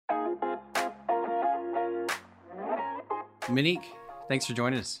Monique, thanks for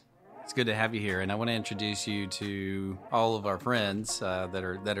joining us. It's good to have you here, and I want to introduce you to all of our friends that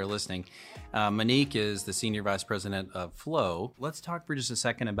are listening. Monique is the Senior Vice President of Flow. Let's talk for just a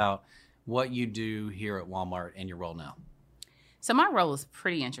second about what you do here at Walmart and your role now. So my role is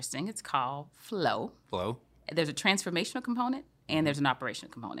pretty interesting. It's called Flow. Flow. There's a transformational component and there's an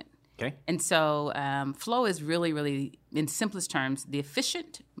operational component. Okay. And so Flow is really, in simplest terms, the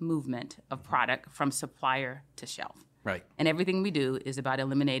efficient movement of product from supplier to shelf. Right. And everything we do is about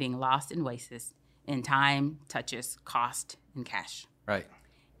eliminating loss and wastes in time, touches, cost, and cash. Right.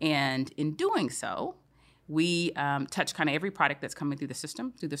 And in doing so, we touch kind of every product that's coming through the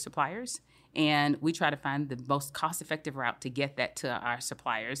system, through the suppliers, and we try to find the most cost-effective route to get that to our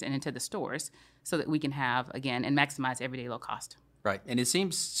suppliers and into the stores so that we can have, again, and maximize everyday low cost. Right. And it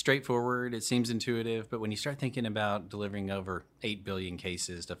seems straightforward, it seems intuitive, but when you start thinking about delivering over 8 billion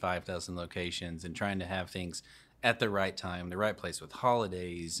cases to 5,000 locations and trying to have things at the right time, the right place with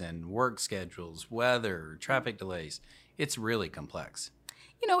holidays and work schedules, weather, traffic delays, it's really complex.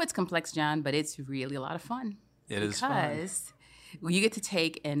 You know, it's complex, John, but it's really a lot of fun. It is fun. Because you get to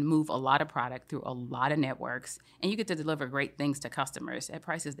take and move a lot of product through a lot of networks, and you get to deliver great things to customers at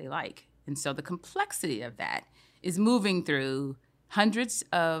prices they like. And so the complexity of that is moving through hundreds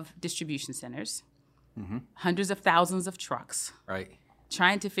of distribution centers, hundreds of thousands of trucks. Right.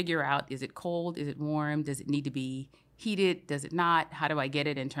 Trying to figure out, is it cold, is it warm, does it need to be heated, does it not, how do I get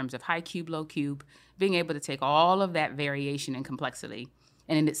it in terms of high cube, low cube, being able to take all of that variation and complexity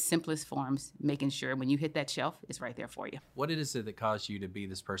and in its simplest forms, making sure when you hit that shelf, it's right there for you. What is it that caused you to be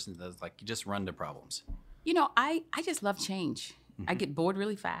this person that's like, you just run to problems? You know, I just love change. I get bored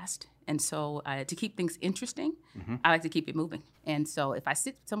really fast. And so to keep things interesting, I like to keep it moving. And so if I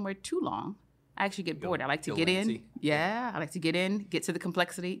sit somewhere too long, I actually get bored. I like to get in. Yeah, I like to get in, get to the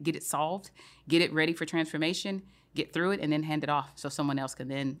complexity, get it solved, get it ready for transformation, get through it, and then hand it off so someone else can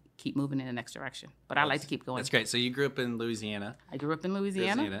then keep moving in the next direction. But I like to keep going. That's great. So you grew up in Louisiana. I grew up in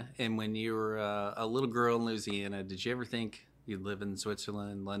Louisiana. And when you were a little girl in Louisiana, did you ever think you'd live in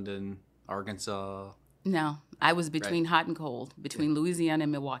Switzerland, London, Arkansas? No, I was between hot and cold, between Louisiana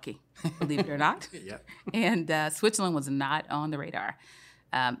and Milwaukee, believe it or not. Yeah. And Switzerland was not on the radar.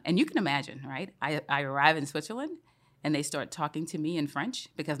 And you can imagine, right? I arrive in Switzerland, and they start talking to me in French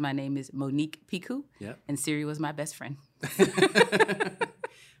because my name is Monique Picou, and Siri was my best friend.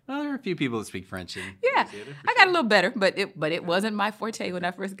 Well, there are a few people that speak French in Yeah, Louisiana, I got a little better, but it wasn't my forte when I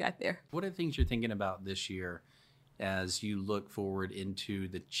first got there. What are the things you're thinking about this year as you look forward into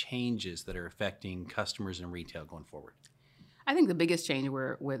the changes that are affecting customers and retail going forward? I think the biggest change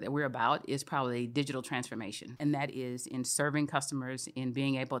we're about is probably digital transformation, and that is in serving customers, in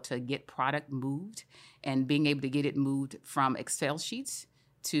being able to get product moved and being able to get it moved from Excel sheets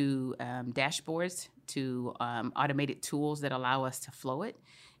to dashboards to automated tools that allow us to flow it.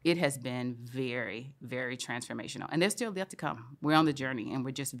 It has been very, very transformational, and there's still yet to come. We're on the journey, and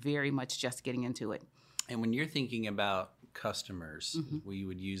we're just very much just getting into it. And when you're thinking about customers, we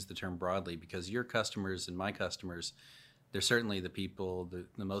would use the term broadly because your customers and my customers, they're certainly the people,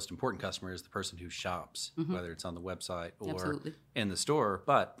 the most important customer is the person who shops, whether it's on the website or in the store.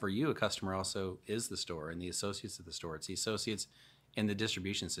 But for you, a customer also is the store and the associates of the store. It's the associates in the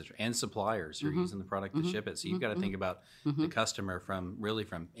distribution center and suppliers who are using the product to ship it. So you've got to think about the customer from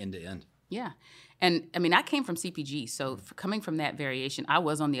end to end. Yeah. And I mean, I came from CPG. So coming from that variation, I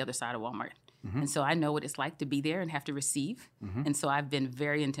was on the other side of Walmart. And so I know what it's like to be there and have to receive. And so I've been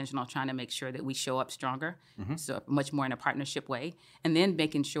very intentional trying to make sure that we show up stronger, so much more in a partnership way, and then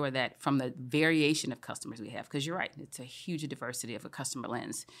making sure that from the variation of customers we have, because you're right, it's a huge diversity of a customer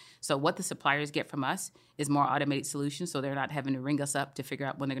lens. So what the suppliers get from us is more automated solutions, so they're not having to ring us up to figure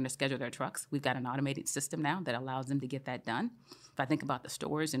out when they're going to schedule their trucks. We've got an automated system now that allows them to get that done. If I think about the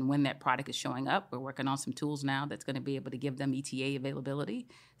stores and when that product is showing up, we're working on some tools now that's going to be able to give them ETA availability.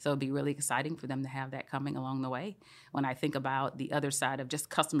 So it'll be really exciting for them to have that coming along the way. When I think about the other side of just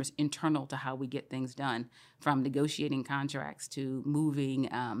customers internal to how we get things done, from negotiating contracts to moving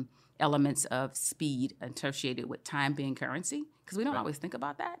elements of speed associated with time being currency, because we don't always think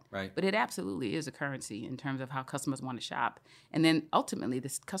about that. Right. But it absolutely is a currency in terms of how customers want to shop. And then ultimately,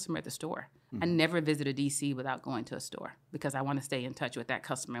 this customer at the store. I never visit a DC without going to a store because I want to stay in touch with that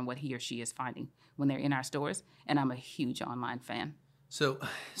customer and what he or she is finding when they're in our stores. And I'm a huge online fan. So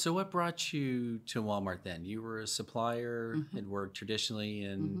what brought you to Walmart then? You were a supplier, had worked traditionally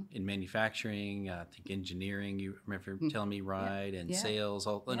in manufacturing, I think engineering, you remember telling me, and sales,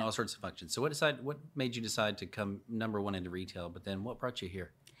 and all sorts of functions. So what made you decide to come number one into retail, but then what brought you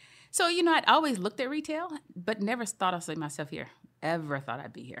here? So, I'd always looked at retail, but never thought I'd see myself here. ever thought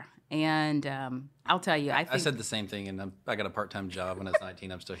I'd be here. And I'll tell you, I said the same thing, and I got a part-time job when I was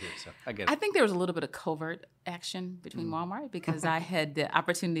 19. I'm still here, so I get it. I think there was a little bit of covert action between Walmart because I had the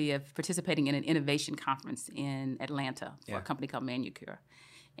opportunity of participating in an innovation conference in Atlanta for a company called Manucure.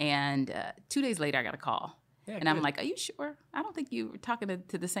 And 2 days later, I got a call. Yeah, and good. I'm like, are you sure? I don't think you were talking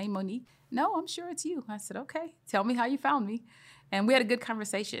to the same Monique. No, I'm sure it's you. I said, okay, tell me how you found me. And we had a good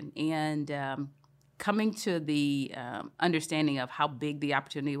conversation. And coming to the understanding of how big the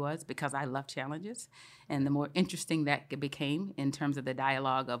opportunity was, because I love challenges, and the more interesting that it became in terms of the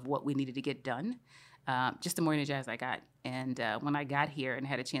dialogue of what we needed to get done, just the more energized I got. And when I got here and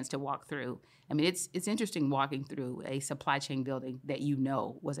had a chance to walk through, I mean, it's interesting walking through a supply chain building that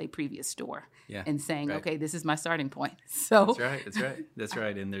was a previous store, and saying, okay, this is my starting point. So that's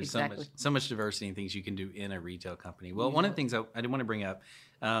right. And there's so much diversity in things you can do in a retail company. Well, one of the things I did want to bring up,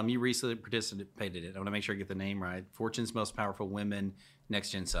 you recently participated in, I want to make sure I get the name right, Fortune's Most Powerful Women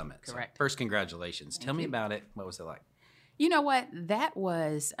Next Gen Summit. Correct. So first, congratulations. Tell me about it. What was it like? You know what? That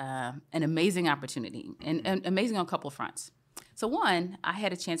was an amazing opportunity, and amazing on a couple of fronts. So one, I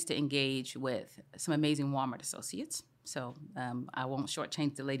had a chance to engage with some amazing Walmart associates. So I won't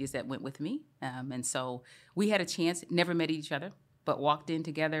shortchange the ladies that went with me. And so we had a chance, never met each other, but walked in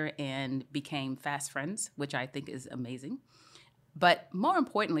together and became fast friends, which I think is amazing. But more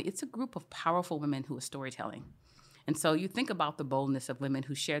importantly, it's a group of powerful women who are storytelling. And so you think about the boldness of women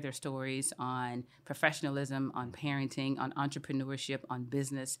who share their stories on professionalism, on parenting, on entrepreneurship, on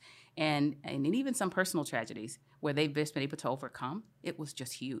business, and even some personal tragedies where they've just been able to overcome. It was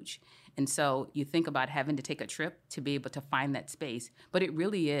just huge. And so you think about having to take a trip to be able to find that space, but it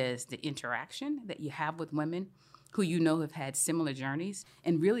really is the interaction that you have with women who you know have had similar journeys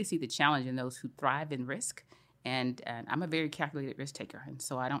and really see the challenge in those who thrive in risk. And I'm a very calculated risk taker, and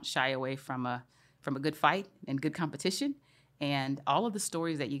so I don't shy away from a good fight and good competition. And all of the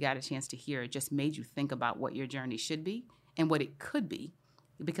stories that you got a chance to hear just made you think about what your journey should be and what it could be,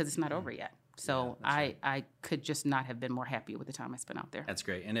 because it's not over yet. So I could just not have been more happy with the time I spent out there. That's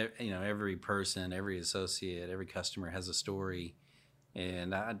great. And every person, every associate, every customer has a story.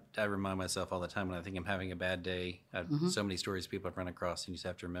 And I remind myself all the time when I think I'm having a bad day, so many stories people have run across, and you just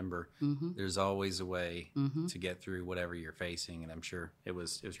have to remember there's always a way to get through whatever you're facing. And I'm sure it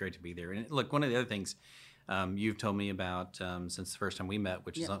was great to be there. And look, one of the other things you've told me about since the first time we met,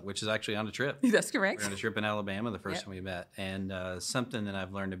 which is actually on a trip. That's correct. We're on a trip in Alabama the first time we met. And something that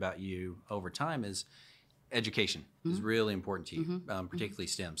I've learned about you over time is education is really important to you, particularly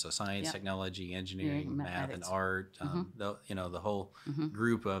STEM. So science, technology, engineering, math, and art. The whole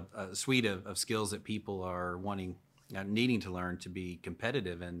group of suite of skills that people are needing to learn to be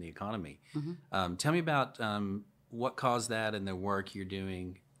competitive in the economy. Tell me about what caused that and the work you're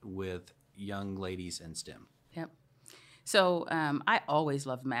doing with young ladies in STEM. Yep. So I always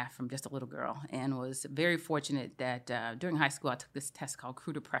loved math from just a little girl, and was very fortunate that during high school I took this test called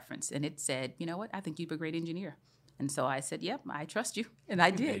Crew to Preference, and it said, you know what, I think you'd be a great engineer. And so I said, yep, I trust you. And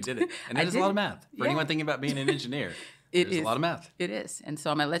I did. You did it. And that is a lot of math. For anyone thinking about being an engineer, there's a lot of math. It is. And so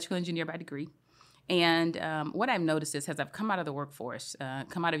I'm an electrical engineer by degree. And what I've noticed is as I've come out of the workforce,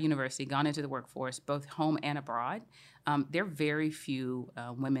 come out of university, gone into the workforce, both home and abroad, there are very few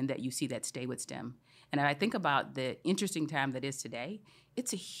women that you see that stay with STEM. And I think about the interesting time that is today,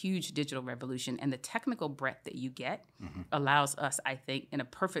 it's a huge digital revolution, and the technical breadth that you get allows us, I think, in a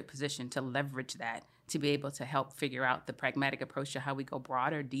perfect position to leverage that to be able to help figure out the pragmatic approach to how we go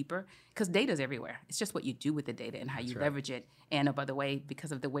broader, deeper, because data is everywhere. It's just what you do with the data and how you leverage it. And by the way,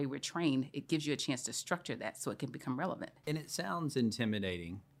 because of the way we're trained, it gives you a chance to structure that so it can become relevant. And it sounds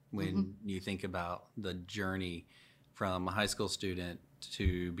intimidating when you think about the journey from a high school student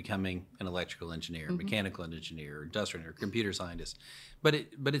to becoming an electrical engineer, mechanical engineer, industrial engineer, computer scientist. But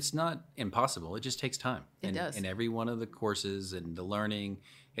it's not impossible. It just takes time. It does. And every one of the courses and the learning,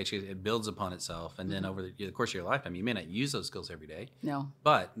 it builds upon itself. And then over the course of your lifetime, you may not use those skills every day. No.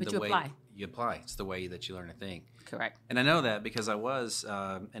 But you apply. You apply. It's the way that you learn a thing. Correct. And I know that because I was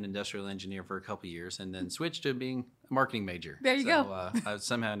an industrial engineer for a couple of years and then switched to being a marketing major. There you go. I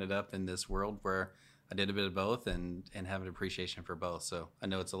somehow ended up in this world where I did a bit of both and have an appreciation for both. So I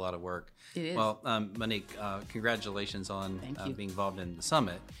know it's a lot of work. It is. Well, Monique, congratulations on being involved in the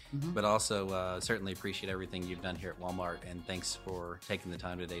summit, but also certainly appreciate everything you've done here at Walmart. And thanks for taking the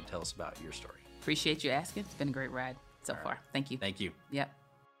time today to tell us about your story. Appreciate you asking. It's been a great ride so far. Thank you. Thank you. Yep.